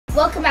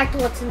Welcome back to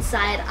What's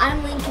Inside.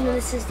 I'm Lincoln and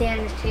this is Dan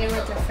and today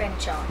with our friend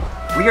John.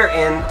 We are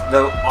in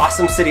the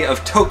awesome city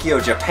of Tokyo,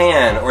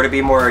 Japan, or to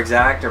be more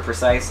exact or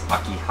precise,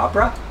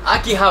 Akihabara?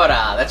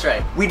 Akihabara, that's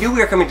right. We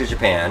are coming to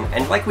Japan,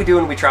 and like we do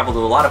when we travel to a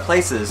lot of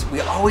places, we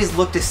always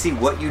look to see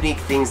what unique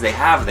things they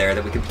have there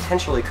that we could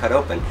potentially cut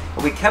open.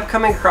 And we kept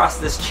coming across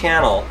this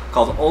channel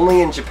called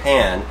Only in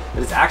Japan,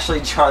 that is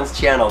actually John's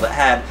channel, that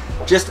had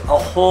just a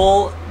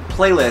whole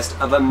playlist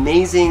of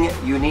amazing,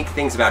 unique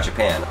things about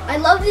Japan. I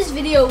love this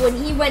video when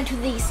he went to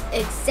the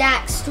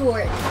exact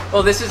store.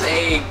 Well, this is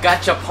a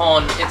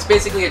Gachapon. It's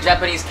basically a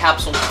Japanese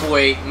capsule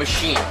toy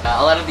machine.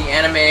 A lot of the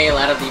anime, a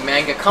lot of the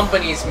manga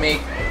companies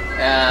make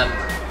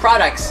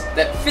products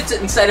that fits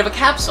it inside of a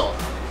capsule.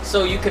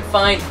 So you could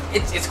find,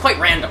 it's quite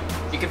random.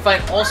 You can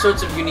find all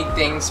sorts of unique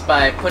things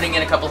by putting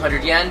in a couple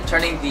hundred yen,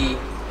 turning the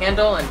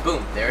handle, and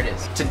boom, there it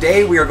is.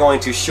 Today we are going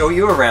to show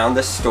you around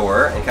the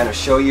store and kind of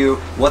show you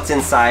what's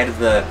inside of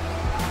the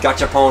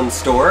Gachapon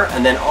store,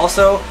 and then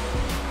also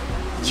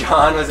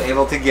John was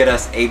able to get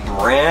us a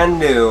brand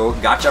new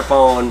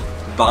Gachapon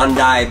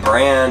Bandai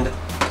brand,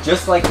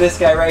 just like this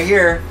guy right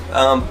here,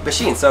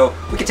 machine. So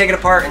we can take it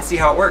apart and see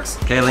how it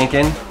works. Okay,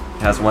 Lincoln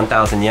has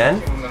 1,000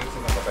 yen.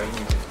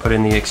 Put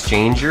in the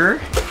exchanger.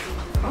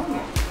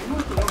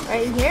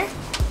 Right here.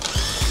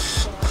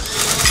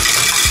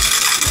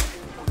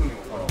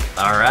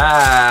 All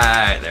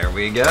right, there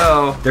we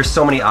go. There's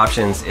so many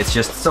options, it's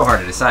just so hard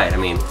to decide. I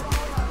mean,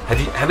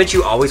 haven't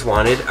you always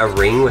wanted a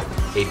ring with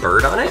a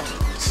bird on it?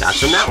 That's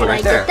from that one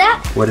right there.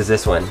 What is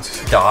this one?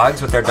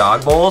 Dogs with their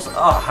dog bowls?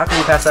 Oh, how can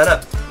you pass that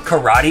up?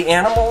 Karate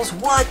animals?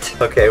 What?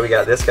 Okay, we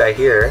got this guy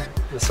here.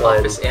 This one.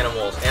 Office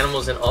animals.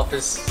 Animals in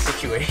office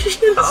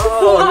situations.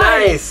 Oh, Why?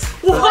 nice.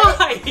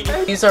 Why?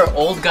 These are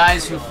old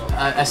guys who,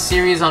 a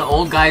series on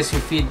old guys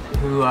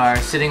who are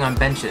sitting on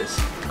benches.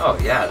 Oh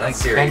yeah, that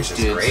series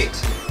is great.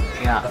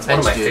 Yeah, that's one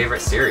of my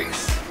favorite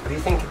series. What do you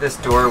think this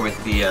door with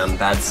the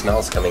bad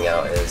smells coming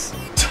out is?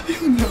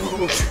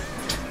 No.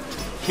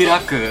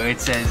 Hiraku, it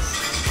says.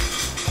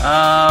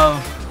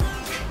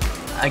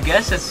 I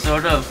guess it's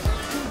sort of,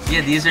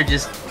 yeah, these are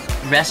just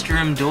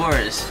restroom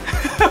doors.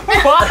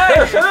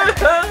 Why?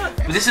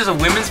 This is a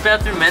women's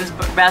bathroom, men's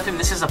bathroom,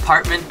 this is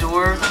apartment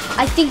door.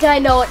 I think I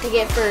know what to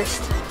get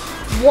first.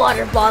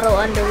 Water bottle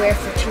underwear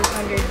for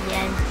 200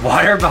 yen.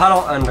 Water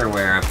bottle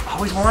underwear. I've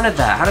always wanted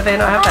that. How do they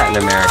not have that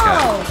in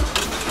America?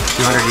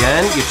 200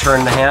 yen, you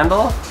turn the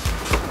handle.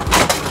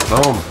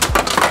 Boom.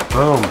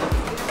 Boom.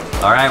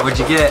 All right, what'd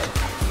you get?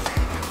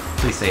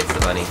 Please say it's the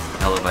bunny.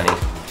 Hello, bunny.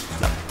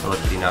 No, Hello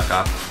Kitty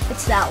knockoff.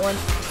 It's that one.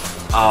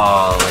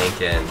 Oh,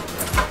 Lincoln.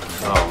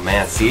 Oh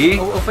man, see?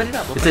 Oh, open it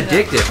up. It's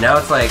addictive. Now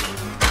it's like,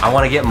 I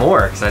want to get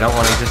more because I don't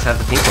want to just have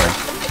the pink one.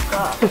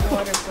 Got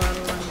water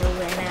bottle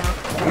underwear now.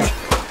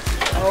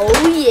 Oh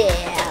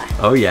yeah.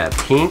 Oh yeah,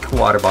 pink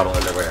water bottle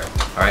underwear.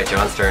 All right,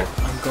 John's turn.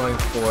 I'm going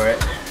for it.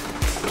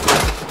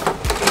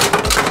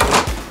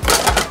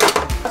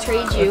 I'll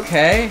trade you.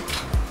 Okay.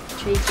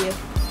 Trade you.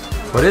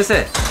 What is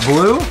it?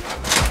 Blue?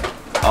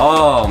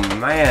 Oh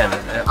man.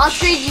 I'll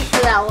trade you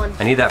for that one.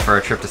 I need that for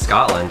a trip to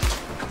Scotland.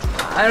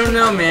 I don't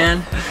know,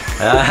 man.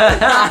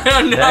 I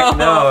don't know. Heck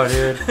no,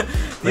 dude.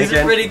 These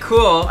are pretty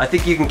cool. I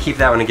think you can keep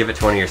that one and give it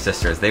to one of your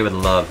sisters. They would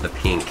love the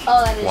pink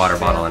water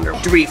bottle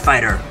underwear. Street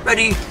Fighter,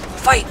 ready,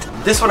 fight!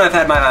 This one I've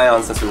had my eye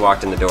on since we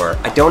walked in the door.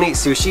 I don't eat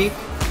sushi,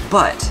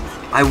 but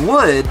I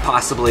would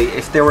possibly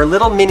if there were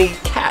little mini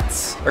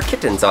cats or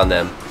kittens on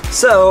them.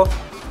 So,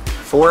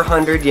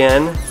 400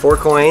 yen, 4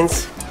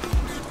 coins,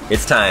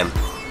 it's time.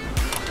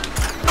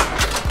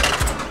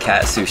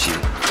 Cat sushi.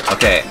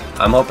 Okay,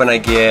 I'm hoping I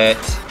get...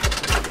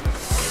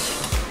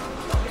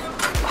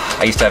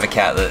 I used to have a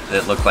cat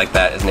that looked like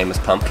that. His name was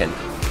Pumpkin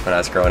when I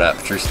was growing up.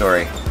 True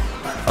story.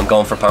 I'm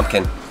going for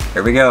Pumpkin.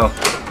 Here we go.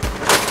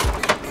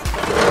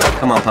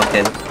 Come on,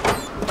 Pumpkin.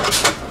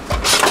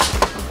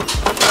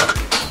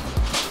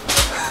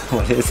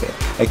 What is it?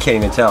 I can't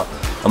even tell.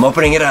 I'm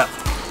opening it up.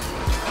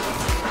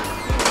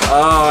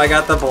 Oh, I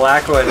got the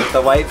black one with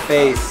the white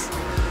face.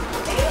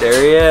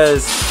 There he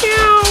is.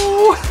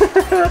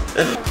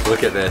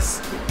 Look at this.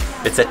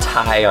 It's a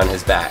tie on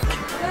his back.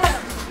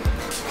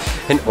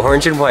 An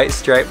orange and white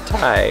striped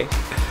tie.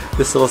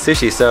 This little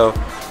sushi, so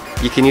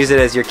you can use it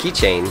as your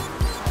keychain.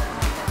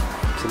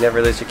 You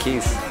never lose your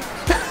keys.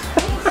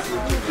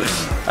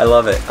 I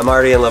love it. I'm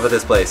already in love with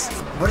this place.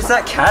 What is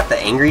that cat? The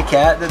angry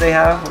cat that they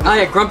have? Oh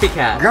yeah, Grumpy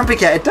Cat. Grumpy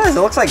Cat. It does. It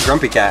looks like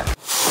Grumpy Cat.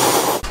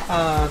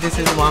 This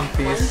is one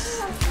piece.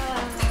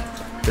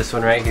 This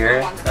one right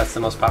here. That's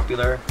the most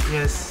popular.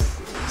 Yes.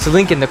 So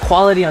Lincoln, the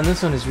quality on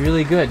this one is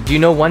really good. Do you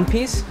know One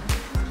Piece?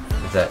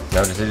 Is that,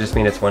 no, does it just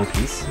mean it's one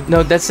piece?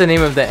 No, that's the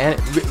name of the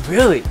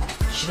really?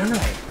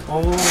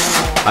 Oh.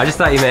 I just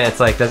thought you meant it's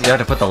like, you have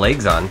to put the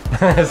legs on.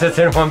 It's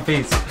in one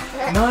piece.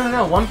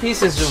 No. One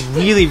Piece is a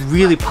really,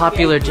 really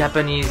popular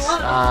Japanese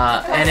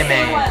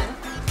anime.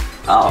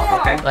 Oh,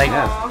 okay. Like,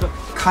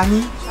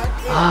 Kani?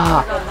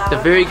 The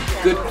very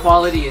good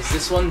quality is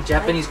this one,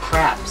 Japanese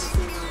crabs.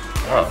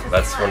 Oh,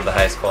 that's one of the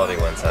highest quality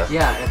ones, huh?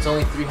 Yeah, it's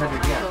only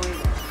 300 yen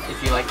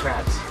if you like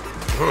crabs.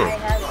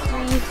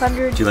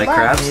 300. Do you like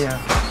crabs? Yeah.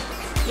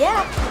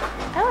 Yeah,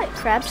 I like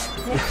crabs.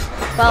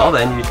 Well,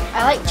 then you...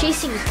 I like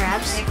chasing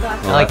crabs.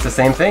 Well, like the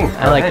same thing.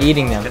 I like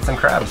eating them. Get some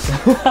crabs.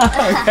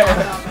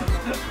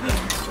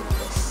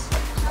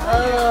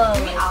 Oh,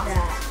 like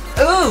that.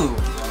 Ooh!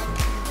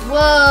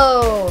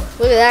 Whoa!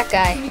 Look at that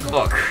guy.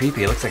 Oh,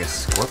 creepy. It looks like a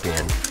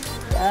scorpion.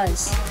 It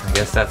does. I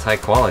guess that's high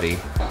quality.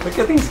 Look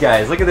at these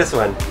guys. Look at this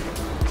one.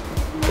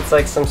 It's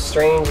like some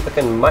strange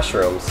looking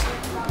mushrooms.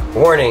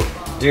 Warning,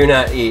 do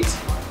not eat.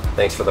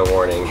 Thanks for the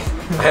warning.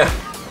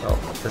 Oh,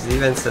 does it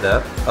even sit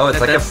up? Oh, it's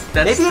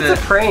maybe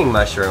it's a praying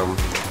mushroom.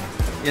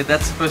 Yeah,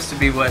 that's supposed to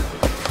be what...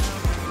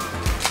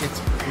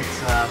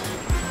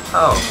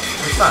 Oh,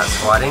 it's not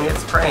squatting,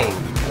 it's praying.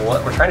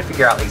 Well, we're trying to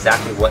figure out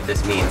exactly what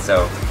this means,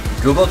 so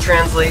Google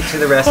Translate to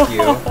the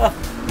rescue.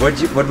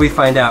 What'd we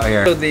find out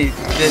here? So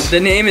the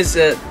name is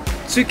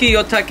Tsuki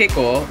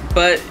Otakeko,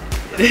 but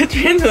the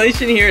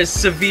translation here is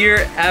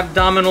severe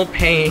abdominal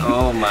pain.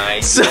 Oh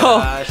my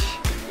gosh.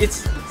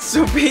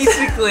 So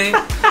basically,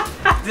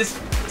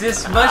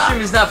 this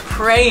mushroom is not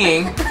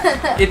praying,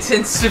 it's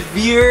in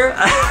severe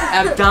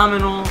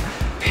abdominal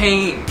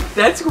pain.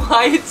 That's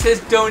why it says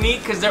don't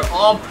eat, because they're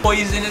all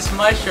poisonous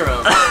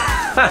mushrooms.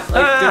 Like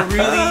they're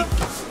really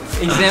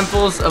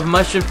examples of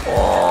mushroom.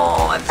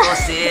 Oh, I'm so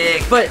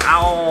sick. But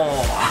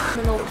ow.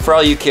 For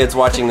all you kids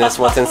watching this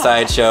What's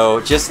Inside show,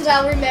 just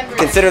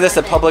consider this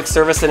a public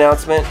service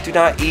announcement. Do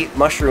not eat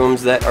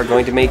mushrooms that are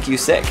going to make you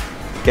sick.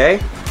 Okay?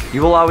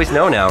 You will always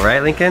know now,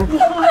 right, Lincoln?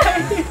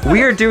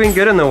 We are doing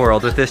good in the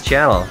world with this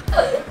channel.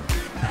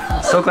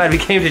 So glad we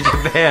came to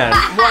Japan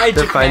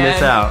to find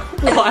this out.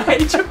 Why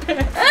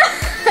Japan?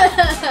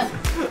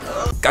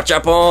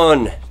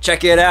 Gachapon!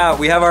 Check it out.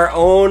 We have our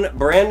own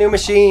brand new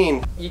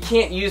machine. You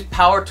can't use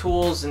power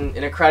tools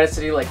in a crowded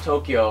city like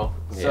Tokyo.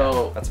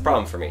 So yeah, that's a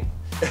problem for me.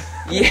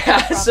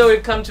 Yeah, so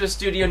we've come to a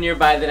studio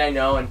nearby that I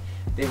know, and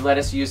they've let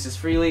us use this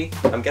freely.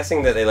 I'm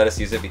guessing that they let us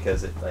use it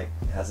because it like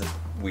has this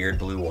weird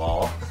blue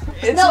wall.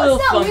 It's no, a little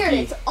it's not funky. weird.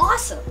 It's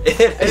awesome. It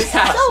is It's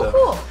awesome. so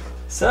cool.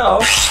 So,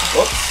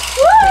 whoops.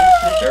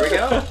 There we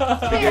go.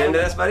 Can we get into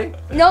this, buddy?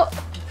 Nope.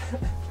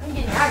 I'm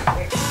getting out of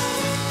here.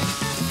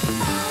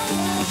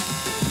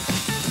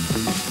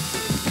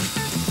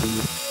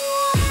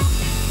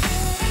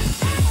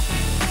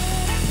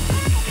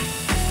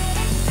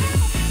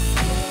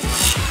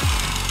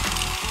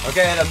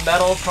 Okay, the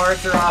metal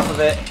parts are off of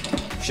it.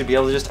 Should be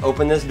able to just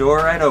open this door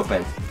right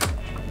open.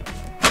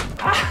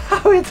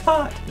 Ow, it's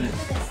hot.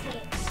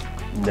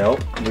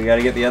 Nope, we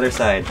gotta get the other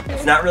side.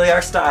 It's not really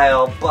our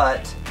style,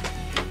 but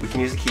we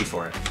can use a key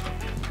for it.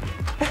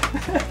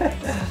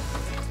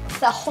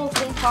 The whole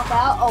thing pop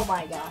out. Oh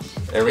my gosh.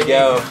 There we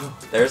go.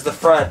 There's the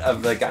front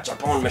of the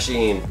Gachapon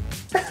machine.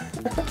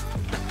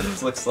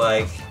 This looks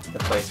like the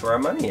place where our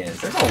money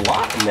is. There's a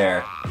lot in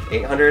there.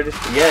 800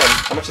 yen.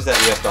 How much is that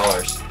in US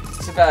dollars?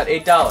 It's about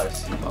 $8.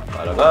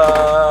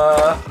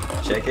 Ba-da-ba.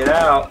 Check it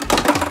out.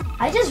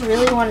 I just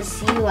really want to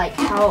see like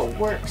how it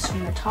works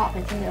from the top.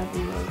 I think that would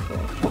be really cool.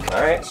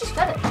 All right. Let's just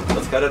cut it.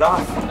 Let's cut it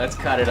off. Let's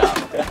cut it off.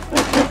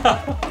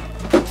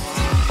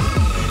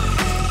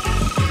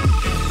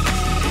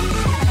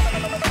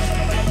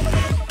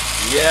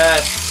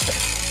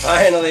 Yes!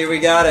 Finally, we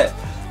got it.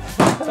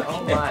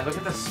 Oh my, look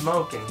at the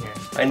smoke in here.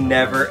 I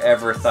never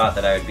ever thought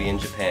that I would be in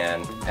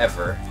Japan,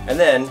 ever. And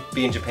then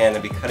be in Japan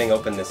and be cutting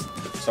open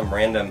some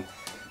random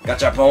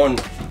Gachapon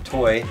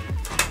toy.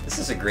 This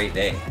is a great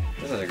day.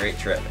 This is a great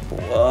trip.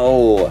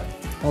 Whoa!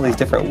 All these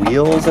different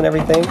wheels and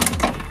everything.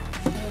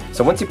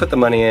 So once you put the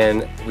money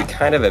in, we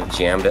kind of have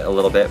jammed it a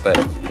little bit, but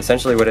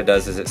essentially what it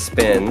does is it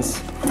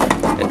spins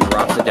and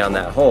drops it down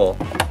that hole.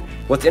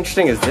 What's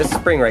interesting is this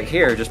spring right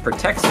here just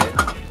protects it.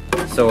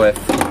 So if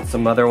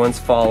some other ones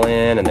fall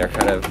in and they're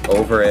kind of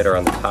over it or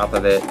on the top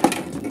of it,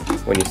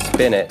 when you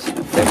spin it,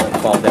 they won't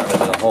fall down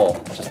into the hole.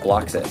 It just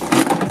blocks it.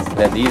 And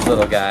then these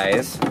little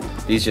guys,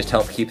 these just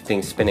help keep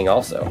things spinning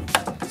also.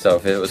 So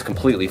if it was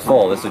completely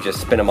full, this would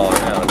just spin them all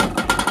around.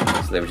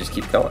 So they would just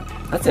keep going.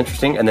 That's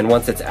interesting. And then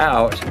once it's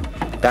out,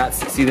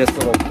 see this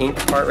little pink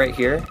part right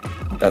here?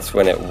 That's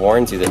when it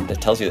warns you, that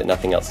it tells you that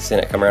nothing else is in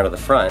it. Come around to the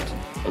front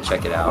and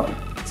check it out.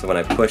 So when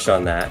I push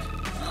on that,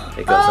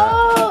 it goes up.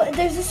 Oh,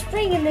 there's a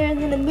spring in there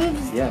and then it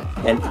moves. Yeah,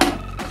 and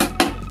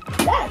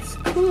that's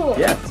cool.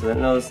 yeah, so then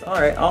it knows, all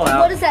right, all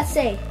out. What does that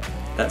say?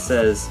 That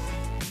says,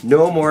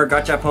 no more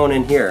Gachapon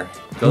in here.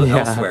 Go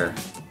elsewhere.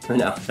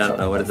 No, I don't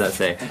know. What does that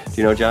say?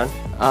 Do you know, John?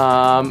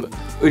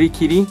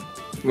 Urikiri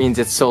means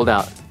it's sold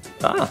out.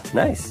 Ah,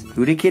 nice.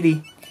 Uri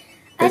kitty.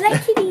 I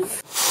like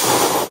kitties.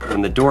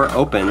 When the door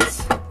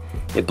opens,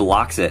 it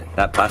blocks it,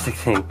 that plastic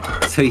thing,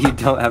 so you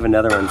don't have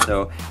another one.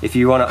 So if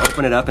you want to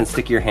open it up and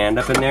stick your hand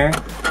up in there,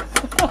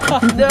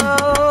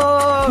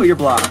 no, you're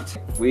blocked.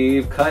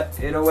 We've cut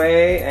it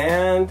away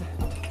and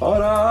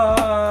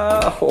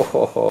ta-da!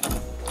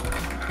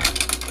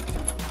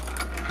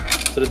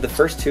 So did the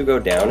first two go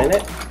down in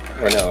it?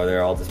 Or no,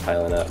 they're all just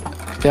piling up?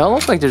 They all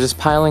look like they're just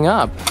piling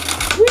up.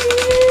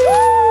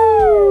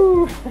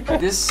 Woo!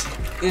 This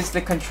is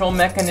the control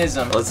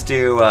mechanism. Let's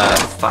do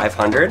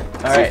 500, see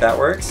if that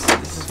works.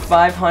 This is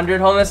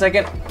 500, hold on a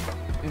second.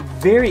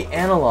 very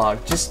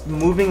analog, just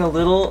moving a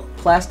little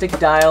plastic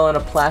dial on a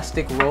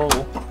plastic roll,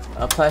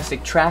 a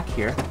plastic track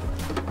here.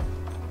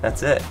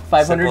 That's it.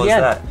 500 Simple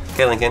yen. as that.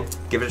 Okay, Lincoln,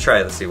 give it a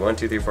try. Let's see. 1,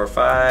 2, 3, 4,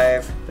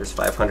 5. There's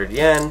 500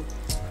 yen.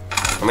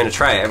 I'm gonna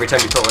try it every time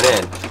you put one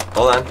in.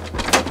 Hold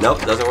on.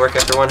 Nope, doesn't work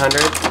after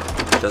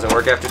 100. Doesn't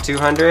work after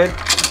 200.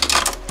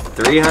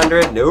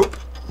 300, nope.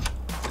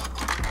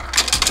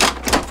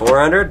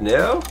 400,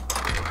 no.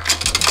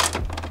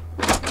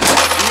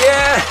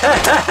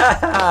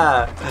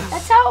 Yeah!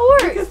 That's how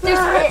it works.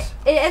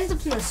 It ends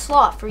up in a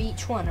slot for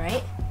each one,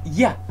 right?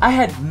 Yeah, I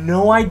had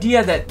no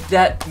idea that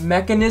that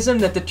mechanism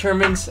that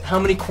determines how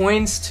many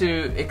coins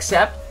to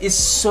accept is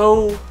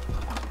so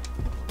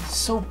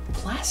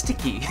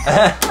plasticky.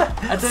 I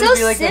thought So it'd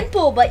be like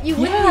simple, but you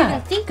wouldn't Yeah.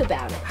 even think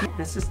about it.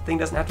 This thing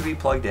doesn't have to be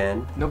plugged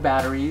in. no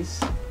batteries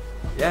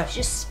Yeah.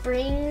 Just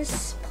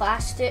springs,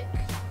 plastic,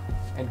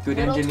 and good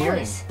little engineering.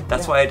 toys.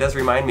 That's why it does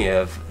remind me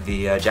of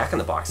the Jack in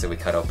the Box that we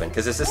cut open,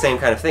 because it's the same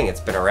kind of thing. It's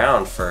been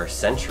around for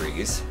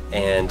centuries,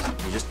 and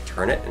you just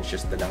turn it, and it's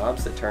just the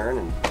knobs that turn,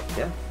 and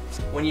yeah.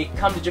 When you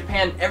come to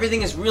Japan,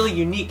 everything is really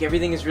unique,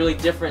 everything is really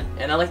different,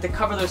 and I like to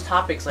cover those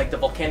topics like the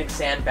volcanic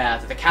sand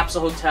bath, the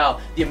Capsule Hotel,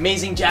 the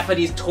amazing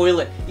Japanese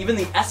toilet, even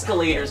the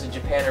escalators in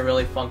Japan are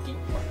really funky.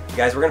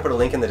 Guys, we're gonna put a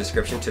link in the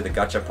description to the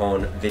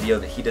Gachapon video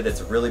that he did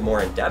that's really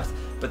more in depth,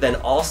 but then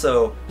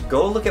also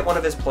go look at one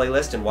of his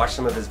playlists and watch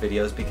some of his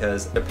videos,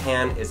 because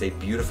Japan is a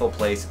beautiful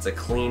place. It's a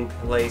clean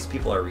place.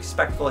 People are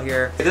respectful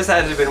here. This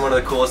has been one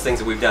of the coolest things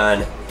that we've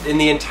done in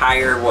the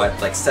entire,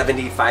 what, like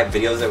 75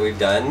 videos that we've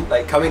done?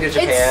 Like coming to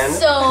Japan. It's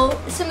so,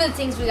 some of the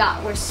things we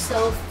got were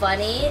so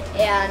funny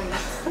and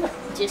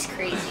just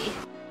crazy.